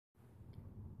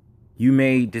You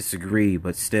may disagree,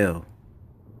 but still.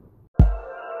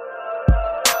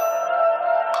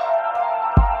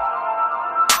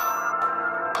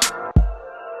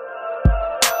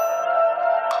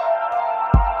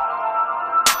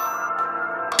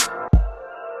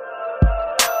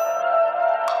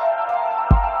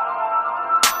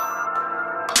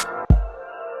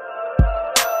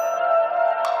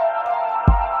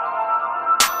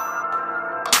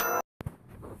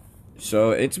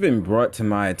 So it's been brought to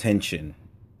my attention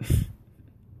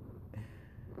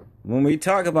when we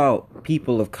talk about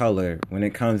people of color when it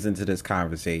comes into this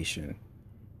conversation.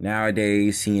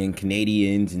 Nowadays, seeing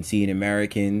Canadians and seeing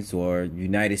Americans or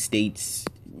United States,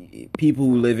 people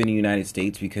who live in the United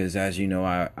States, because as you know,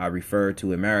 I refer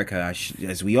to America,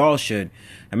 as we all should.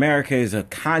 America is a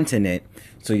continent.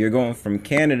 So you're going from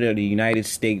Canada to United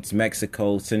States,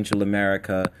 Mexico, Central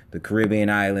America, the Caribbean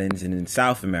islands, and then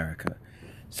South America.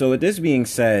 So with this being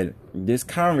said, this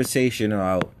conversation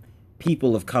about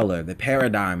people of color, the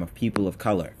paradigm of people of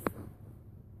color.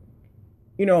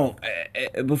 You know,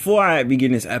 before I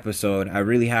begin this episode, I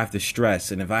really have to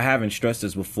stress, and if I haven't stressed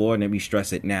this before, let me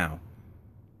stress it now.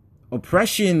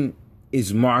 Oppression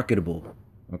is marketable,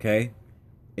 okay?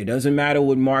 It doesn't matter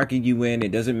what market you in.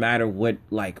 It doesn't matter what,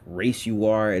 race you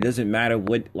are. It doesn't matter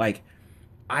what,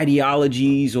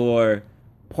 ideologies or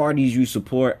parties you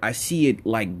support. I see it,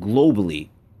 globally,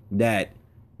 that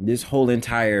this whole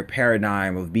entire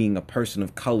paradigm of being a person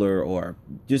of color or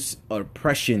just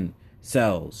oppression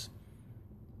sells.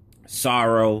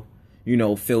 Sorrow,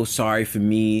 feel sorry for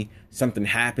me. Something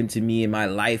happened to me in my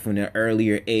life in an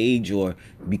earlier age, or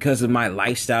because of my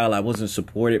lifestyle, I wasn't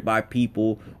supported by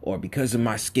people, or because of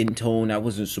my skin tone, I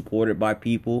wasn't supported by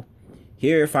people.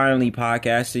 Here at Finally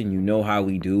Podcasting, you know how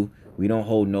we do. We don't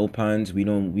hold no puns. We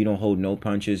don't hold no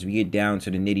punches. We get down to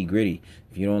the nitty gritty.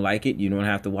 If you don't like it, you don't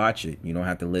have to watch it. You don't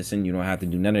have to listen. You don't have to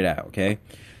do none of that. Okay.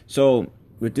 So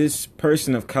with this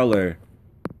person of color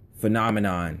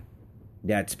phenomenon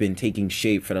that's been taking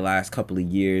shape for the last couple of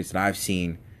years that I've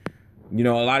seen, a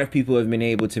lot of people have been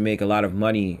able to make a lot of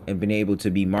money and been able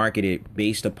to be marketed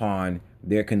based upon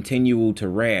their continual to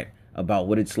rant about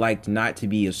what it's like not to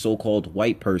be a so-called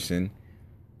white person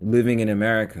living in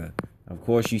America. Of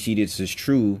course, you see this is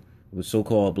true with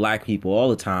so-called black people all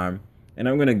the time, and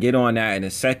I'm going to get on that in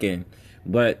a second.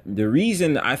 But the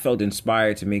reason I felt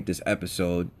inspired to make this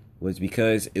episode was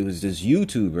because it was this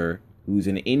YouTuber who's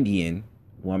an Indian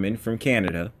woman from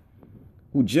Canada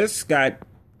who just got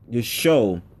this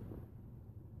show.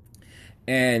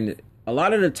 And a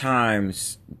lot of the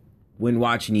times when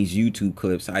watching these YouTube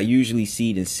clips, I usually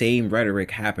see the same rhetoric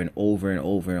happen over and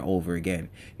over and over again.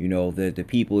 The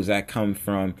peoples that come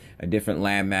from a different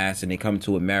landmass and they come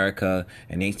to America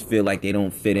and they feel like they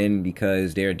don't fit in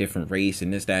because they're a different race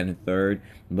and this, that, and the third.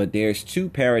 But there's two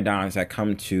paradigms that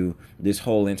come to this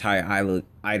whole entire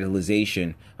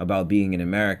idolization about being in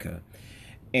America.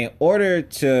 In order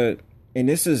to, and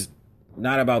this is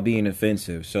not about being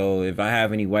offensive. So if I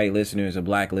have any white listeners or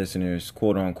black listeners,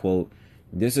 quote unquote,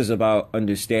 this is about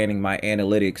understanding my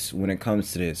analytics when it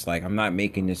comes to this. I'm not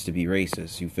making this to be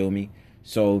racist. You feel me?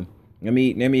 So let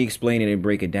me explain it and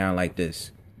break it down like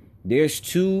this. There's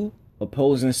two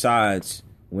opposing sides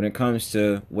when it comes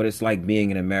to what it's like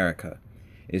being in America.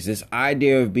 It's this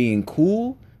idea of being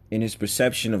cool and this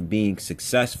perception of being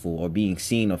successful or being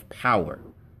seen of power.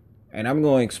 And I'm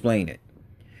going to explain it.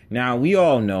 Now, we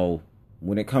all know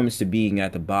when it comes to being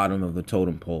at the bottom of the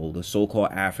totem pole, the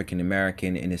so-called African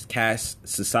American in this caste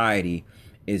society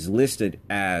is listed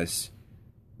as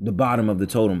the bottom of the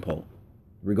totem pole,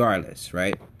 regardless,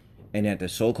 right? And that the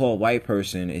so-called white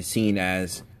person is seen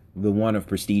as the one of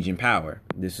prestige and power.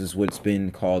 This is what's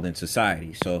been called in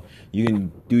society. So you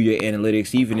can do your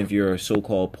analytics, even if you're a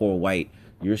so-called poor white,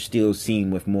 you're still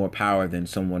seen with more power than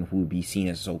someone who would be seen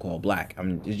as so-called black. I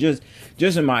mean, it's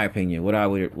just in my opinion,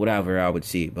 whatever I would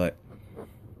see, but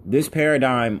this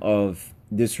paradigm of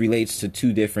this relates to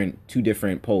two different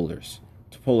polar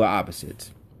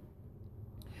opposites.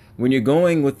 When you're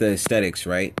going with the aesthetics,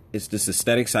 right? It's this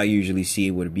aesthetics I usually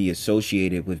see would be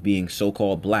associated with being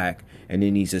so-called black, and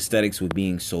then these aesthetics with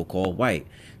being so-called white.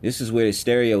 This is where the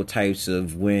stereotypes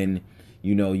of when,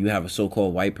 you have a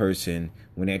so-called white person,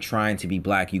 when they're trying to be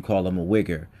black, you call them a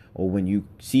wigger. Or when you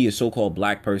see a so-called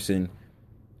black person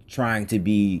trying to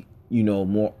be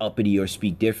more uppity or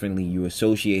speak differently, you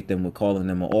associate them with calling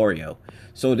them an Oreo.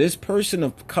 So this person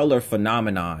of color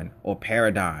phenomenon or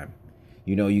paradigm,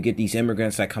 you get these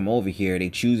immigrants that come over here, they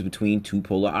choose between two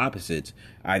polar opposites.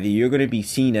 Either you're going to be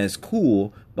seen as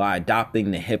cool by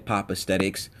adopting the hip hop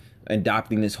aesthetics,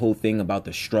 adopting this whole thing about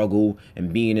the struggle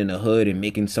and being in the hood and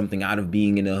making something out of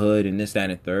being in the hood and this, that,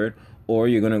 and the third, or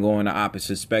you're going to go on the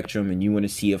opposite spectrum and you want to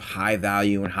see of high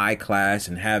value and high class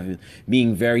and have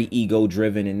being very ego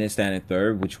driven and this, that, and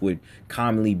third, which would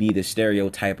commonly be the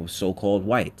stereotype of so-called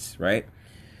whites, right?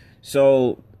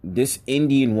 So this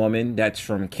Indian woman that's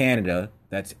from Canada,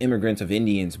 that's immigrants of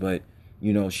Indians, but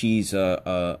you know, she's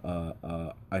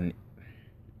a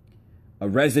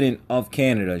resident of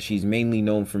Canada. She's mainly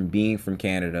known from being from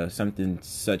Canada, something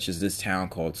such as this town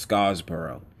called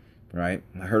Scarborough, right?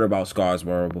 I heard about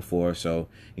Scarborough before, so,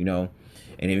 you know,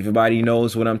 and if everybody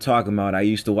knows what I'm talking about, I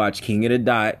used to watch King of the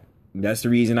Dot. That's the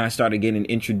reason I started getting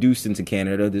introduced into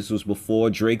Canada. This was before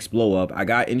Drake's blow up. I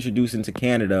got introduced into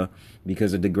Canada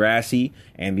because of Degrassi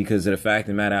and because of the fact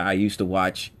of the matter, I used to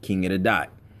watch King of the Dot.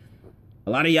 A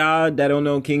lot of y'all that don't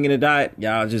know King of the Dot,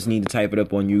 y'all just need to type it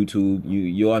up on YouTube.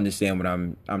 You'll understand what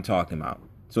I'm talking about.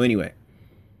 So anyway,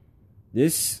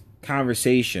 this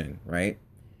conversation, right?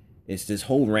 It's this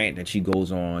whole rant that she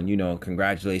goes on, you know,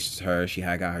 congratulations to her. She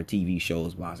had got her TV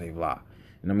shows, blah, blah, blah.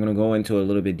 And I'm going to go into a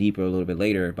little bit deeper a little bit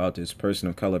later about this person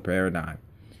of color paradigm.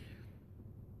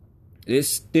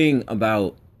 This thing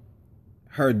about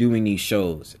her doing these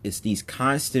shows, it's these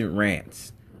constant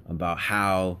rants about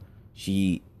how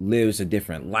she lives a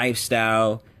different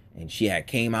lifestyle, and she had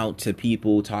came out to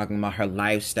people talking about her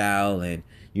lifestyle, and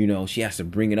you know, she has to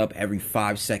bring it up every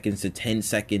 5 seconds to 10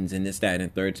 seconds and this, that, and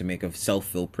the third to make herself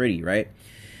feel pretty, right?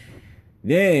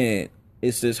 Then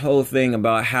it's this whole thing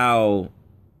about how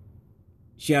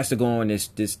she has to go on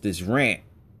this rant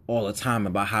all the time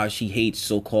about how she hates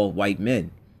so-called white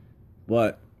men.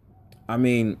 But I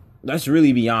mean, let's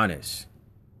really be honest.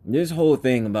 This whole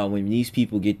thing about when these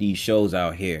people get these shows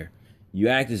out here, you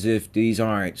act as if these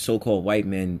aren't so-called white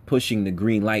men pushing the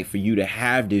green light for you to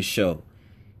have this show.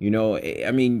 You know,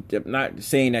 I mean, I'm not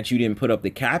saying that you didn't put up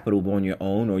the capital on your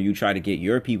own or you try to get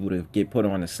your people to get put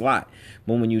on the slot.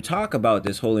 But when you talk about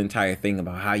this whole entire thing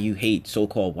about how you hate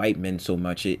so-called white men so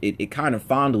much, it kind of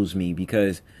fondles me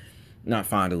because, not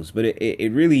fondles, but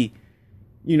it really,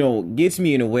 you know, gets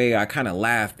me in a way. I kind of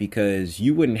laugh because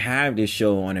you wouldn't have this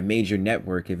show on a major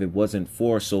network if it wasn't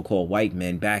for so-called white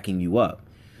men backing you up.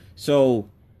 So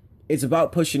it's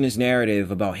about pushing this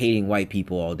narrative about hating white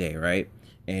people all day, right?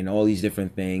 And all these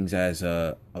different things as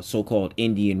a so-called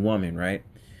Indian woman, right?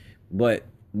 But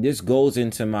this goes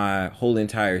into my whole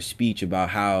entire speech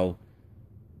about how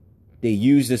they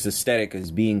use this aesthetic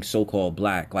as being so-called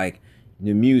black, like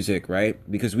the music, right?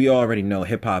 Because we already know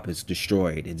hip-hop is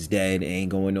destroyed. It's dead. It ain't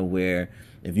going nowhere.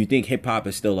 If you think hip-hop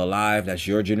is still alive, that's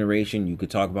your generation. You could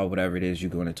talk about whatever it is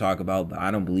you're going to talk about, but I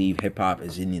don't believe hip-hop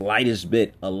is in the lightest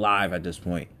bit alive at this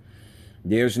point.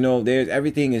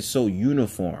 Everything is so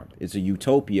uniform. It's a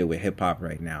utopia with hip hop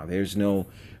right now. There's no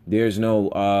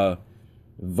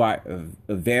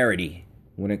variety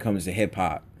when it comes to hip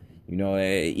hop. You know,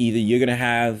 either you're going to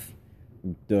have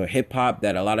the hip hop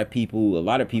that a lot of people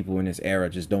in this era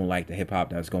just don't like the hip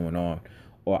hop that's going on,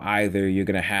 or either you're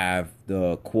going to have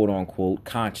the quote unquote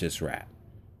conscious rap,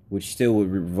 which still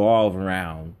would revolve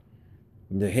around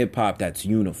the hip hop that's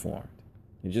uniformed.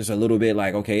 It's just a little bit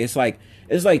like, okay, it's like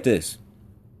this.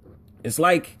 It's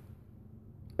like,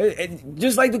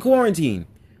 just like the quarantine.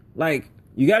 Like,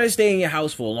 you got to stay in your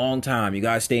house for a long time. You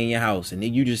got to stay in your house. And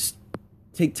then you just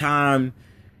take time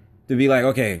to be like,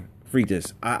 okay, freak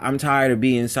this. I'm tired of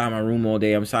being inside my room all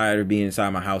day. I'm tired of being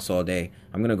inside my house all day.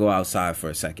 I'm going to go outside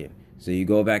for a second. So you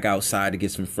go back outside to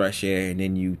get some fresh air. And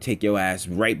then you take your ass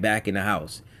right back in the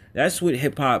house. That's what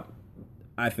hip hop,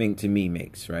 I think, to me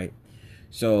makes, right?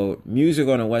 So music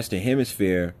on the Western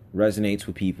Hemisphere resonates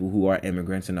with people who are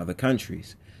immigrants in other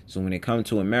countries. So when they come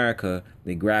to America,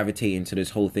 they gravitate into this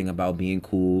whole thing about being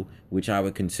cool, which I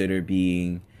would consider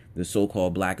being the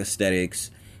so-called black aesthetics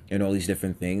and all these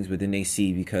different things. But then they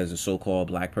see, because a so-called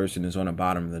black person is on the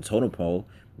bottom of the totem pole,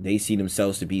 they see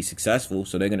themselves to be successful.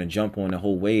 So they're going to jump on the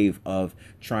whole wave of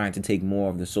trying to take more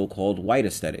of the so-called white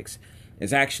aesthetics.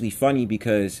 It's actually funny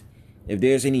because if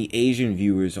there's any Asian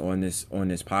viewers on this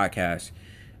podcast,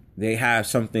 they have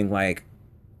something like,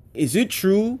 is it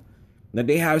true that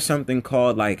they have something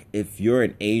called, like, if you're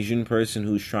an Asian person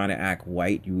who's trying to act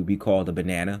white, you would be called a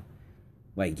banana?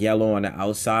 Like yellow on the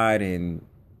outside and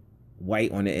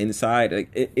white on the inside. Like,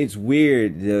 it's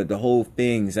weird, the whole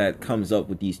things that comes up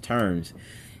with these terms.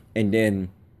 And then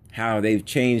how they've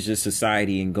changed the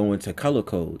society and go into color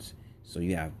codes. So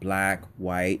you have black,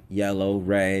 white, yellow,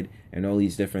 red, and all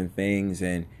these different things.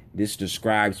 And this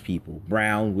describes people.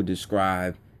 Brown would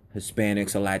describe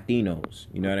Hispanics or Latinos.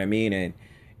 You know what I mean? And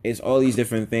it's all these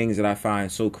different things that I find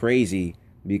so crazy,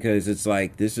 because it's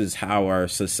like, this is how our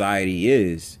society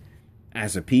is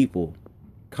as a people.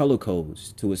 Color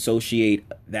codes, to associate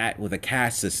that with a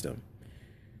caste system.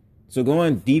 So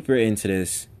going deeper into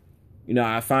this,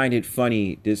 I find it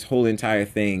funny, this whole entire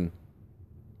thing.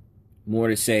 More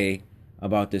to say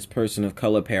about this person of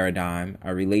color paradigm. I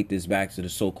relate this back to the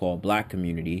so-called black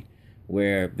community,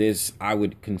 where there's, I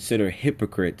would consider,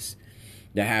 hypocrites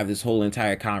that have this whole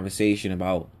entire conversation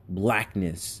about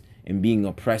blackness and being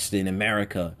oppressed in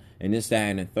America and this, that,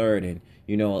 and the third. And,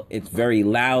 it's very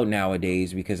loud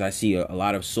nowadays because I see a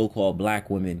lot of so-called black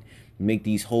women make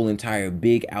these whole entire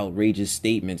big outrageous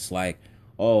statements like,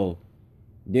 oh,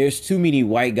 there's too many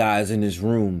white guys in this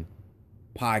room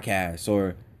podcast,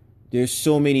 or there's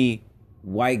so many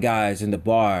white guys in the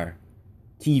bar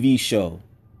TV show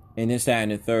and this, that,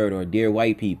 and the third, or dear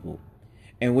white people.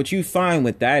 And what you find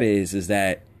with that is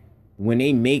that when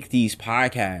they make these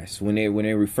podcasts, when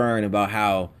they're referring about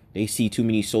how they see too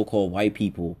many so-called white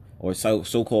people or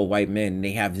so-called white men, and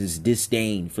they have this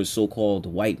disdain for so-called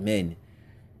white men,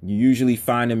 you usually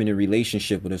find them in a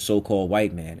relationship with a so-called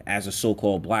white man as a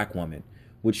so-called black woman,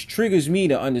 which triggers me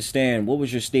to understand what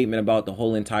was your statement about the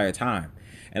whole entire time.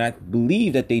 And I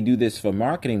believe that they do this for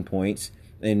marketing points.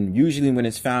 And usually when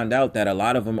it's found out that a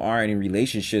lot of them are in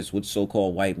relationships with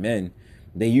so-called white men,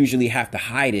 they usually have to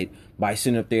hide it by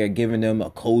sitting up there giving them a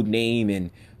code name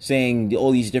and saying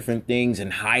all these different things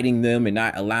and hiding them and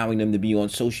not allowing them to be on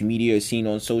social media or seen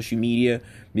on social media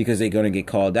because they're going to get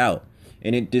called out.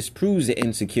 And it disproves the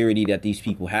insecurity that these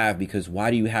people have, because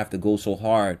why do you have to go so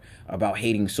hard about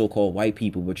hating so-called white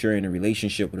people, but you're in a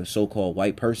relationship with a so-called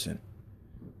white person?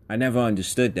 I never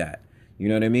understood that. You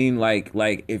know what I mean? Like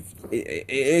if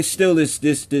it's still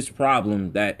this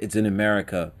problem that it's in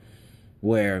America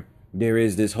where there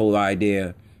is this whole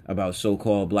idea about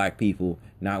so-called black people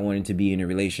not wanting to be in a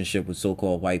relationship with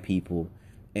so-called white people,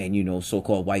 and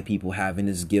so-called white people having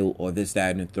this guilt or this,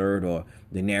 that, and the third, or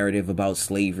the narrative about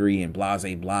slavery and blah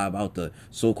blah blah about the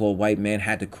so-called white man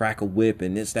had to crack a whip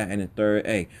and this, that, and the third.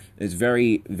 Hey, it's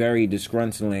very, very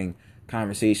disgruntling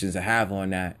conversations to have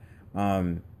on that.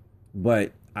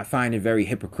 But I find it very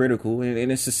hypocritical,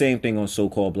 and it's the same thing on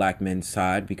so-called black men's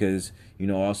side, because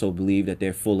I also believe that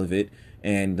they're full of it,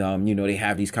 and they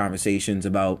have these conversations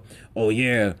about, oh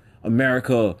yeah,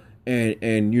 America,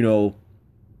 and you'll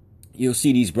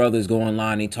see these brothers go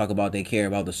online, they talk about they care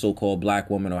about the so-called black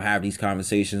woman, or have these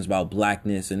conversations about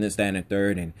blackness and this, that, and the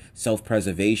third, and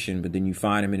self-preservation, but then you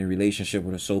find them in a relationship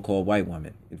with a so-called white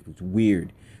woman. It's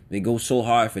weird. They go so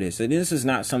hard for this. And this is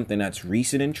not something that's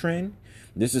recent in trend.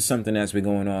 This is something that's been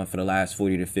going on for the last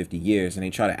 40 to 50 years. And they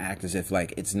try to act as if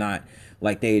like it's not,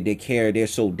 like they care, they're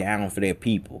so down for their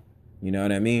people. You know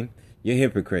what I mean? You're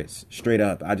hypocrites, straight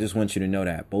up. I just want you to know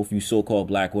that. Both you so-called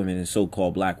black women and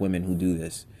so-called black women who do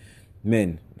this.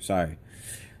 Men, sorry.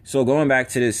 So going back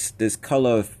to this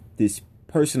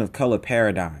person of color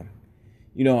paradigm,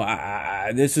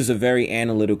 this is a very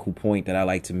analytical point that I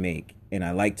like to make. And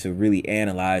I like to really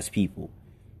analyze people,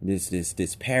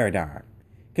 this paradigm.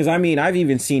 Because, I've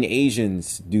even seen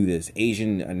Asians do this.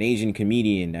 An Asian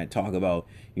comedian that talk about,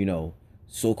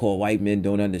 so-called white men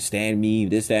don't understand me,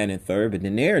 this, that, and the third. But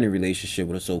then they're in a relationship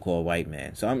with a so-called white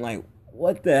man. So I'm like,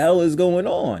 what the hell is going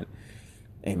on?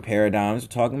 And paradigms are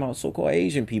talking about so-called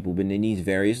Asian people. But then these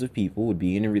various of people would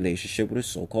be in a relationship with a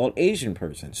so-called Asian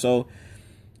person. So,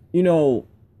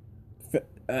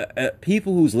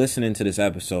 people who's listening to this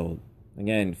episode,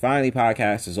 again, Finally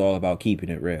Podcast is all about keeping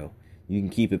it real. You can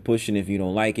keep it pushing if you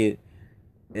don't like it.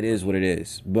 It is what it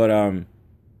is. But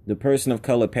the person of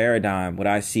color paradigm, what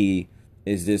I see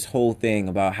is this whole thing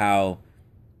about how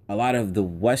a lot of the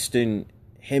Western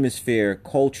hemisphere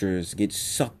cultures get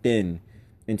sucked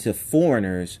into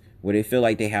foreigners, where they feel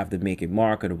like they have to make it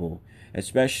marketable,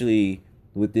 especially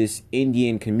with this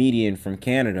Indian comedian from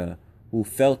Canada who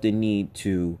felt the need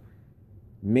to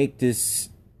make this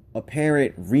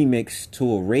apparent remix to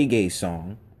a reggae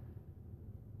song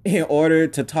in order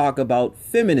to talk about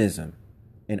feminism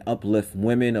and uplift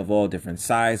women of all different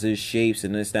sizes, shapes,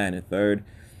 and this, that, and the third.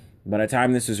 By the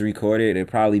time this is recorded, it'll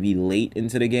probably be late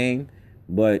into the game.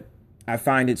 But I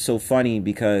find it so funny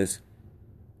because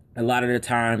a lot of the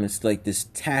time it's like this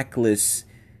tactless,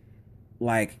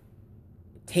 like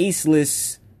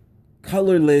tasteless,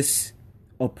 colorless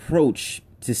approach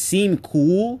to seem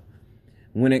cool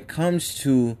when it comes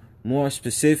to more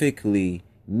specifically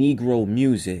Negro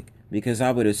music. Because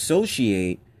I would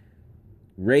associate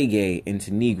reggae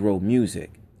into Negro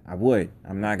music. I would.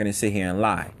 I'm not going to sit here and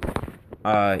lie.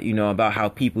 About how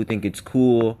people think it's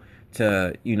cool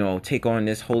to, take on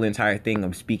this whole entire thing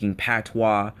of speaking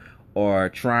patois, or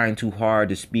trying too hard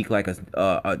to speak like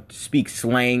speak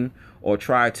slang, or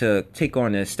try to take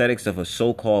on the aesthetics of a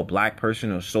so-called black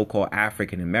person or so-called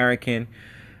African American.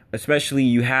 Especially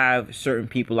you have certain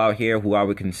people out here who I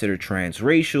would consider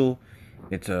transracial,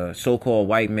 It's a so-called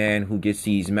white man who gets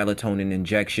these melatonin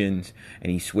injections,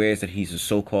 and he swears that he's a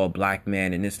so-called black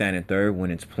man and this, that, and the third,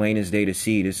 when it's plain as day to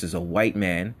see this is a white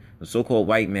man, a so-called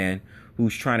white man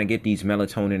who's trying to get these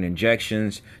melatonin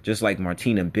injections, just like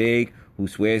Martina Big, who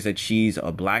swears that she's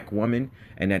a black woman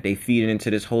and that they feed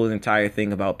into this whole entire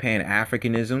thing about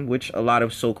Pan-Africanism, which a lot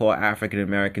of so-called African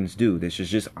Americans do. This is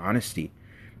just honesty.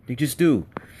 They just do.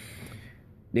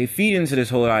 They feed into this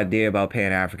whole idea about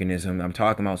Pan-Africanism. I'm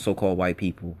talking about so-called white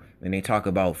people. And they talk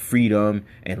about freedom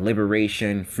and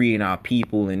liberation, freeing our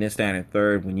people and this, that, and the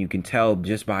third, when you can tell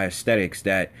just by aesthetics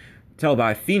tell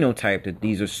by phenotype that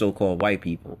these are so-called white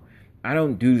people. I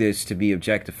don't do this to be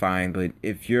objectifying, but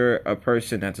if you're a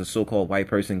person that's a so-called white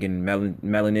person getting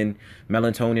melatonin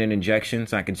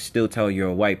injections, I can still tell you're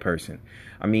a white person.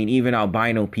 I mean, even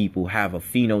albino people have a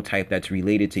phenotype that's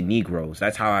related to Negroes.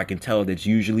 That's how I can tell that's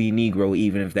usually Negro,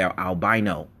 even if they're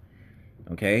albino.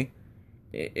 Okay?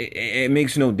 It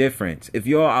makes no difference. If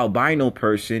you're an albino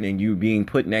person and you're being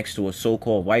put next to a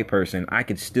so-called white person, I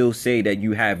could still say that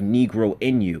you have Negro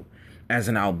in you as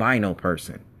an albino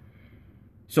person.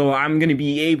 So I'm going to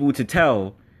be able to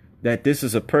tell that this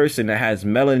is a person that has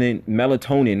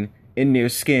melatonin in their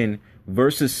skin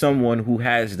versus someone who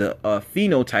has the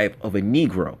phenotype of a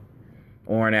Negro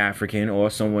or an African or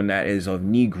someone that is of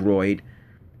Negroid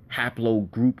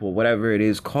haplogroup or whatever it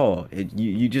is called.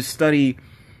 You just study,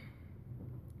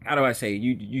 how do I say,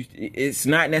 it's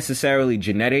not necessarily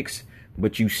genetics,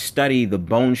 but you study the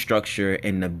bone structure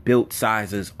and the built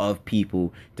sizes of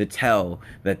people to tell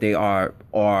that they are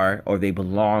or they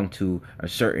belong to a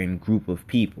certain group of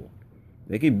people.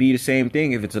 They could be the same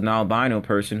thing if it's an albino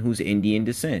person who's Indian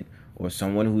descent or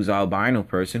someone who's albino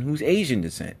person who's Asian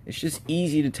descent. It's just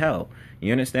easy to tell.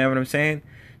 You understand what I'm saying?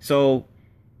 So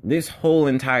this whole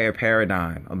entire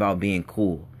paradigm about being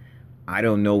cool, I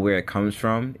don't know where it comes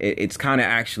from. It's kind of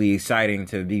actually exciting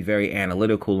to be very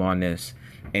analytical on this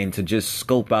and to just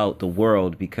scope out the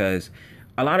world, because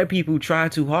a lot of people try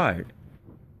too hard,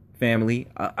 family.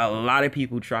 A lot of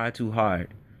people try too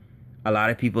hard. A lot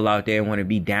of people out there want to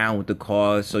be down with the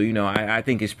cause. So, I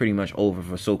think it's pretty much over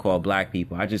for so-called black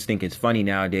people. I just think it's funny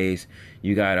nowadays.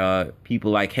 You got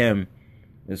people like him,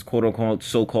 this quote-unquote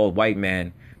so-called white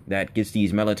man that gets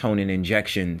these melatonin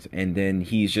injections, and then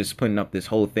he's just putting up this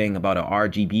whole thing about a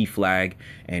RGB flag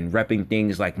and repping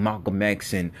things like Malcolm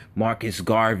X and Marcus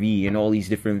Garvey and all these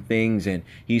different things, and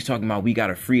he's talking about we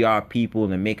gotta free our people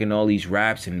and making all these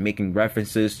raps and making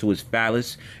references to his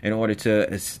phallus in order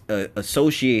to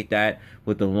associate that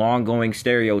with the long-going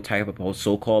stereotype of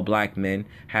so-called black men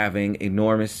having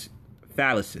enormous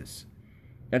phalluses.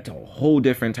 That's a whole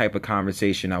different type of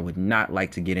conversation I would not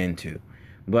like to get into,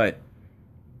 but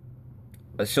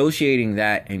associating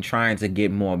that and trying to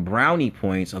get more brownie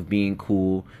points of being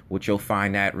cool, which you'll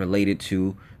find that related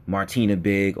to Martina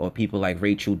Big or people like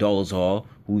Rachel Dolezal,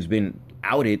 who's been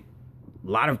outed a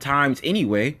lot of times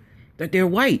anyway, that they're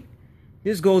white.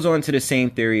 This goes on to the same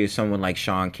theory as someone like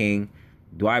Shaun King.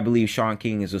 Do I believe Shaun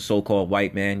King is a so-called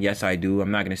white man? Yes, I do.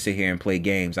 I'm not going to sit here and play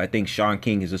games. I think Shaun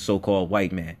King is a so-called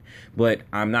white man. But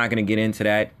I'm not going to get into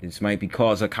that. This might be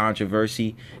cause of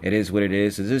controversy. It is what it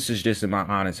is. This is just in my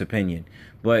honest opinion.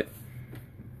 But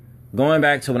going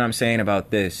back to what I'm saying about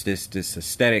this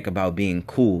aesthetic about being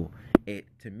cool,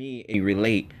 to me, it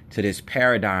relate to this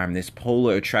paradigm, this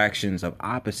polar attractions of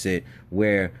opposite,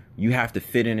 where you have to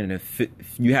fit in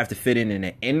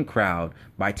an in crowd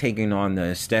by taking on the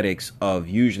aesthetics of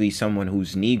usually someone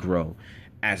who's Negro,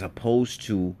 as opposed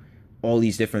to all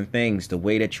these different things, the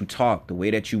way that you talk, the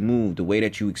way that you move, the way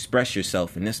that you express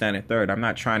yourself, and this, that, and the third. I'm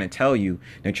not trying to tell you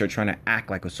that you're trying to act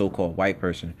like a so-called white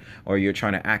person or you're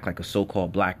trying to act like a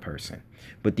so-called black person.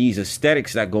 But these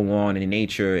aesthetics that go on in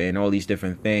nature and all these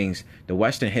different things, the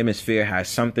Western Hemisphere has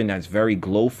something that's very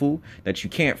glowful that you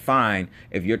can't find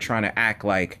if you're trying to act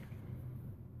like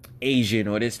Asian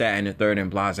or this, that, and the third, and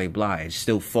blah, blah, blah. It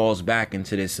still falls back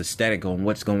into this aesthetic on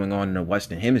what's going on in the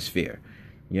Western Hemisphere.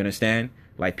 You understand?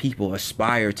 Like, people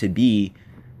aspire to be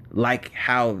like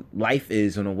how life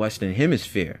is on the Western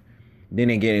Hemisphere. Then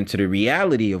they get into the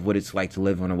reality of what it's like to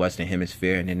live on the Western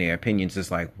Hemisphere, and then their opinions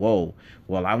is like, whoa,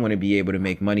 well, I want to be able to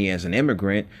make money as an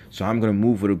immigrant, so I'm going to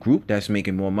move with a group that's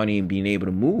making more money and being able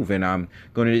to move, and I'm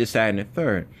going to this, that, and the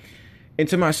third. And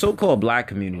to my so-called black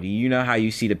community, you know how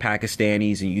you see the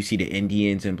Pakistanis and you see the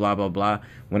Indians and blah, blah, blah.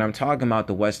 When I'm talking about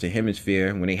the Western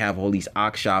Hemisphere, when they have all these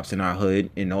ox shops in our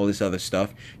hood and all this other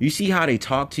stuff, you see how they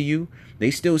talk to you? They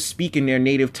still speak in their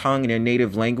native tongue and their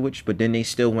native language, but then they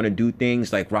still want to do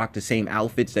things like rock the same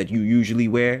outfits that you usually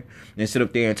wear. And sit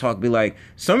up there and talk, be like,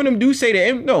 some of them do say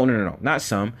the no, not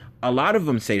some. a lot of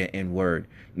them say the N word,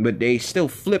 but they still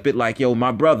flip it like, yo,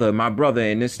 my brother,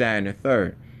 and this, that, and the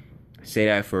third. I say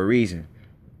that for a reason.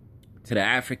 To the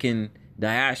African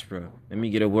diaspora, let me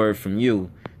get a word from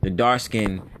you, the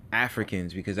dark-skinned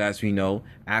Africans, because as we know,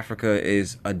 Africa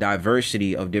is a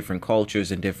diversity of different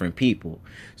cultures and different people.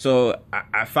 So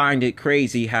I find it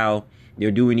crazy how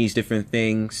they're doing these different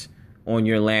things on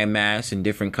your landmass in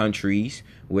different countries,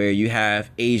 where you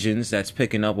have Asians that's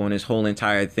picking up on this whole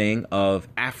entire thing of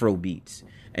Afro beats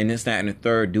and this, that, and the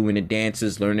third, doing the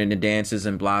dances, learning the dances,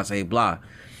 and blah, blah, blah.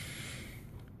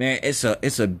 Man, it's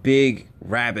a big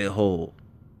rabbit hole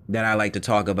that I like to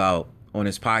talk about on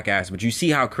this podcast. But you see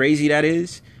how crazy that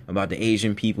is about the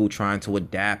Asian people trying to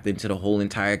adapt into the whole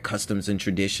entire customs and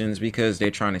traditions because they're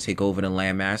trying to take over the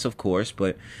landmass, of course.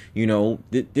 But, you know,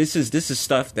 this is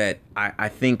stuff that I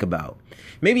think about.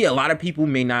 Maybe a lot of people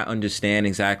may not understand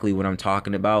exactly what I'm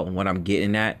talking about and what I'm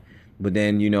getting at. But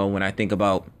then, you know, when I think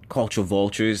about culture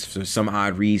vultures, for some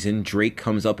odd reason, Drake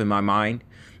comes up in my mind.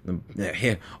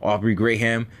 Aubrey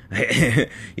Graham,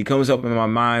 he comes up in my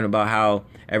mind about how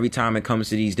every time it comes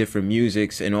to these different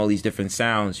musics and all these different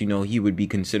sounds, you know, he would be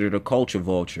considered a culture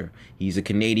vulture. He's a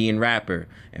Canadian rapper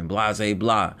and blah, blah,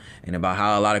 blah. And about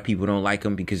how a lot of people don't like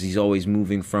him because he's always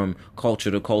moving from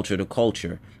culture to culture to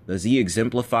culture. Does he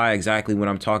exemplify exactly what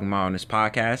I'm talking about on this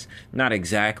podcast? Not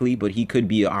exactly, but he could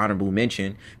be an honorable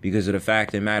mention because of the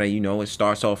fact of the matter, you know, it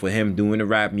starts off with him doing the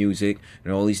rap music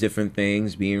and all these different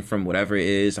things, being from whatever it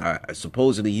is.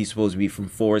 Supposedly he's supposed to be from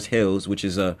Forest Hills, which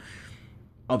is a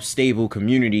upstable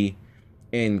community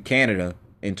in Canada,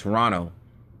 in Toronto.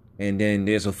 And then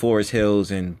there's a Forest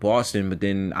Hills in Boston, but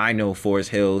then I know Forest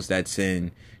Hills that's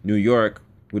in New York,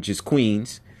 which is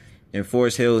Queens. And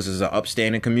Forest Hills is an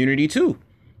upstanding community too.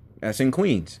 That's in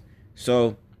Queens.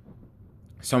 So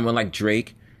someone like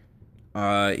Drake,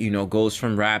 you know, goes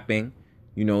from rapping,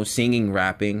 you know, singing,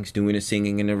 rapping, doing the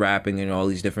singing and the rapping and all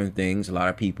these different things. A lot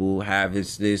of people have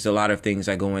this. There's a lot of things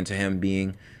that go into him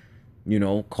being, you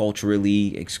know,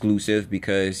 culturally exclusive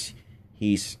because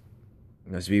he's,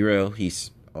 let's be real,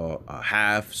 he's a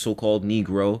half so-called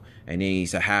Negro and then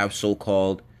he's a half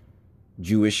so-called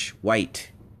Jewish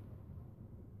white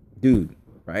dude,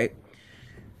 right?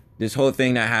 This whole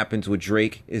thing that happens with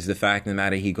Drake is the fact of the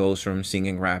matter he goes from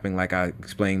singing, rapping, like I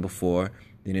explained before.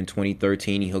 Then in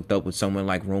 2013, he hooked up with someone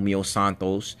like Romeo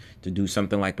Santos to do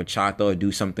something like bachata or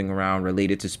do something around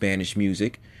related to Spanish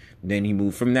music. Then he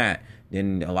moved from that.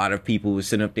 Then a lot of people were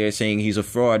sitting up there saying he's a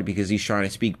fraud because he's trying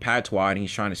to speak patois and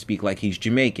he's trying to speak like he's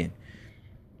Jamaican.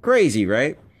 Crazy,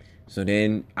 right? So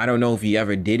then I don't know if he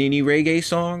ever did any reggae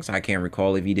songs. I can't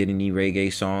recall if he did any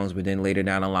reggae songs, but then later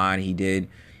down the line he did.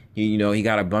 You know, he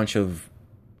got a bunch of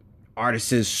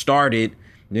artists started.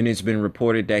 Then it's been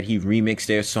reported that he remixed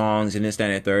their songs and this, that,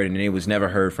 and the third, and it was never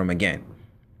heard from again,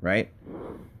 right?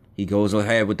 He goes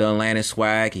ahead with the Atlanta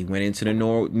swag. He went into the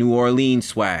New Orleans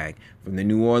swag. From the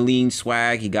New Orleans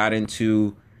swag, he got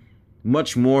into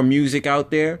much more music out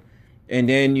there. And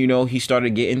then, you know, he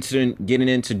started getting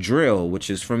into drill, which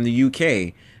is from the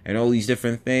UK, and all these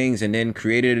different things, and then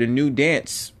created a new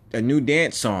dance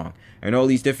song. And all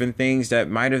these different things that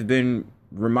might have been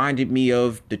reminded me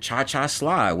of the Cha-Cha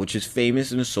Slide, which is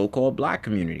famous in the so-called black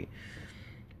community.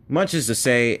 Much as to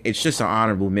say, it's just an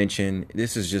honorable mention.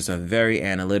 This is just a very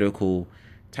analytical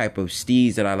type of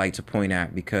steez that I like to point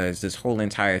at because this whole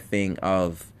entire thing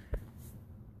of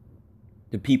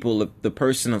the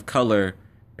person of color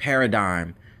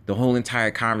paradigm, the whole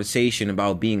entire conversation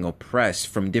about being oppressed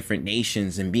from different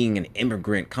nations and being an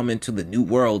immigrant coming to the new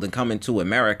world and coming to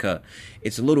America.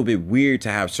 It's a little bit weird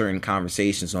to have certain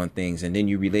conversations on things and then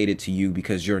you relate it to you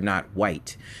because you're not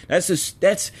white. That's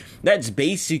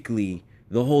basically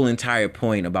the whole entire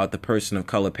point about the person of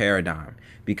color paradigm,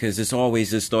 because it's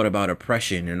always this thought about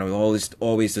oppression and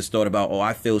always this thought about, oh,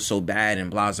 I feel so bad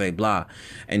and blah, blah, blah.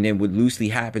 And then what loosely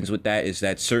happens with that is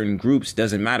that certain groups,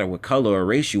 doesn't matter what color or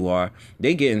race you are,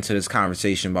 they get into this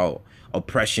conversation about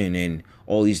oppression and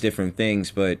all these different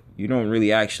things, but you don't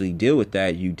really actually deal with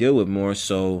that. You deal with more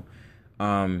so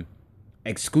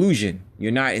exclusion.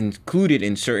 You're not included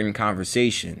in certain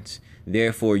conversations.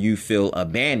 Therefore, you feel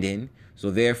abandoned. So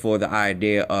therefore, the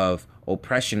idea of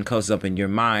oppression comes up in your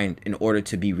mind in order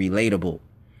to be relatable.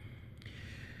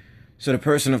 So the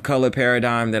person of color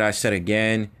paradigm that I said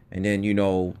again, and then, you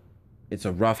know, it's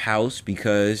a rough house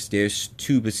because there's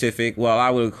two Pacific. Well, I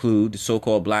would include the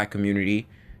so-called black community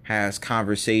has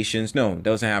conversations. No, it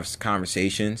doesn't have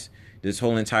conversations. This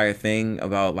whole entire thing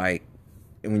about like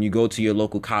when you go to your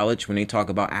local college, when they talk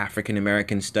about African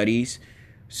American studies,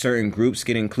 certain groups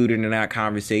get included in that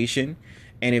conversation.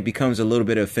 and it becomes a little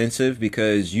bit offensive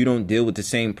because you don't deal with the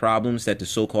same problems that the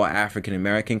so-called African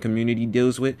American community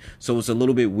deals with. So it's a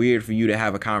little bit weird for you to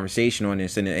have a conversation on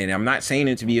this. And I'm not saying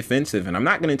it to be offensive, and I'm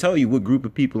not going to tell you what group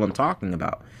of people I'm talking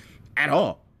about at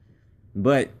all.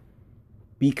 But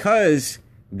because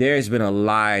there's been a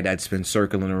lie that's been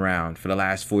circling around for the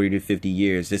last 40 to 50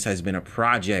 years, this has been a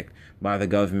project by the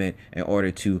government in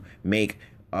order to make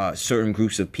certain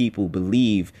groups of people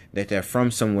believe that they're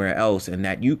from somewhere else, and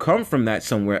that you come from that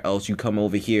somewhere else, you come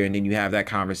over here, and then you have that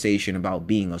conversation about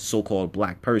being a so-called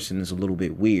black person is a little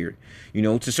bit weird,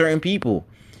 to certain people.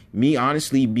 Me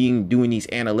honestly doing these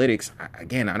analytics,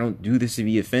 again, I don't do this to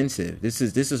be offensive. This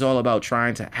is all about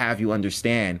trying to have you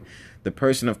understand the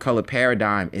person of color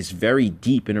paradigm is very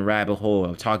deep in a rabbit hole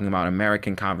of talking about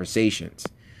American conversations.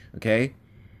 Okay?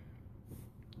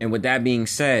 And with that being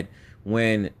said,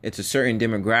 when it's a certain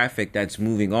demographic that's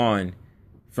moving on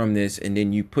from this, and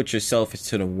then you put yourself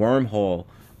into the wormhole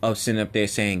of sitting up there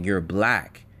saying you're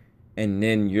black, and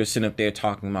then you're sitting up there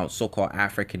talking about so-called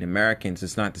African Americans,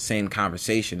 it's not the same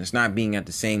conversation. It's not being at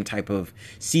the same type of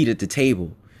seat at the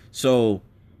table. So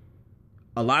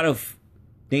a lot of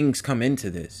things come into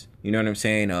this. You know what I'm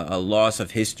saying? A loss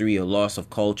of history, a loss of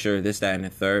culture, this, that, and the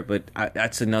third. But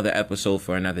that's another episode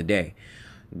for another day.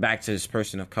 Back to this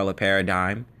person of color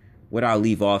paradigm. What I'll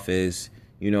leave off is,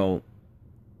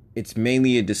 it's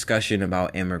mainly a discussion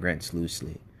about immigrants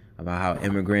loosely. About how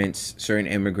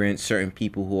certain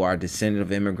people who are descendant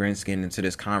of immigrants get into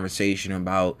this conversation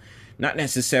about not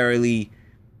necessarily,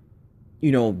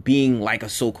 being like a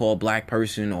so-called black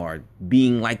person or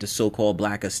being like the so-called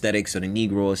black aesthetics or the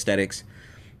Negro aesthetics.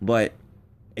 But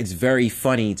it's very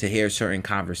funny to hear certain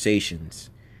conversations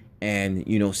and,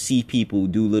 see people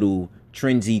do little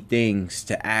trendy things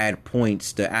to add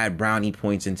points, to add brownie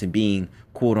points into being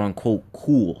quote unquote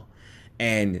cool,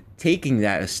 and taking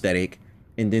that aesthetic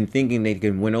and then thinking they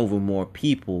can win over more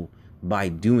people by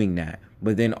doing that.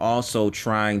 But then also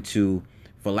trying to,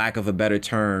 for lack of a better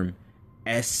term,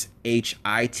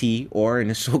 SHIT, or in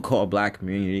the so-called black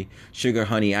community, sugar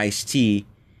honey iced tea,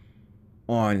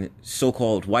 on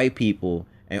so-called white people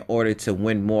in order to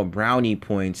win more brownie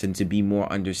points and to be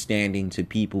more understanding to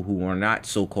people who are not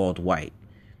so-called white.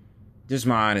 Just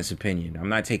my honest opinion. I'm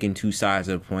not taking two sides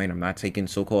of the point. I'm not taking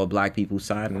so-called black people's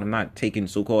side, and I'm not taking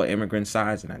so-called immigrant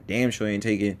sides, and I damn sure ain't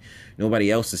taking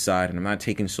nobody else's side, and I'm not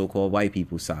taking so-called white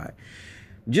people's side.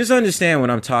 Just understand what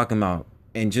I'm talking about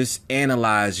and just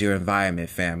analyze your environment,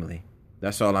 family.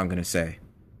 That's all I'm going to say.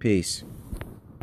 Peace.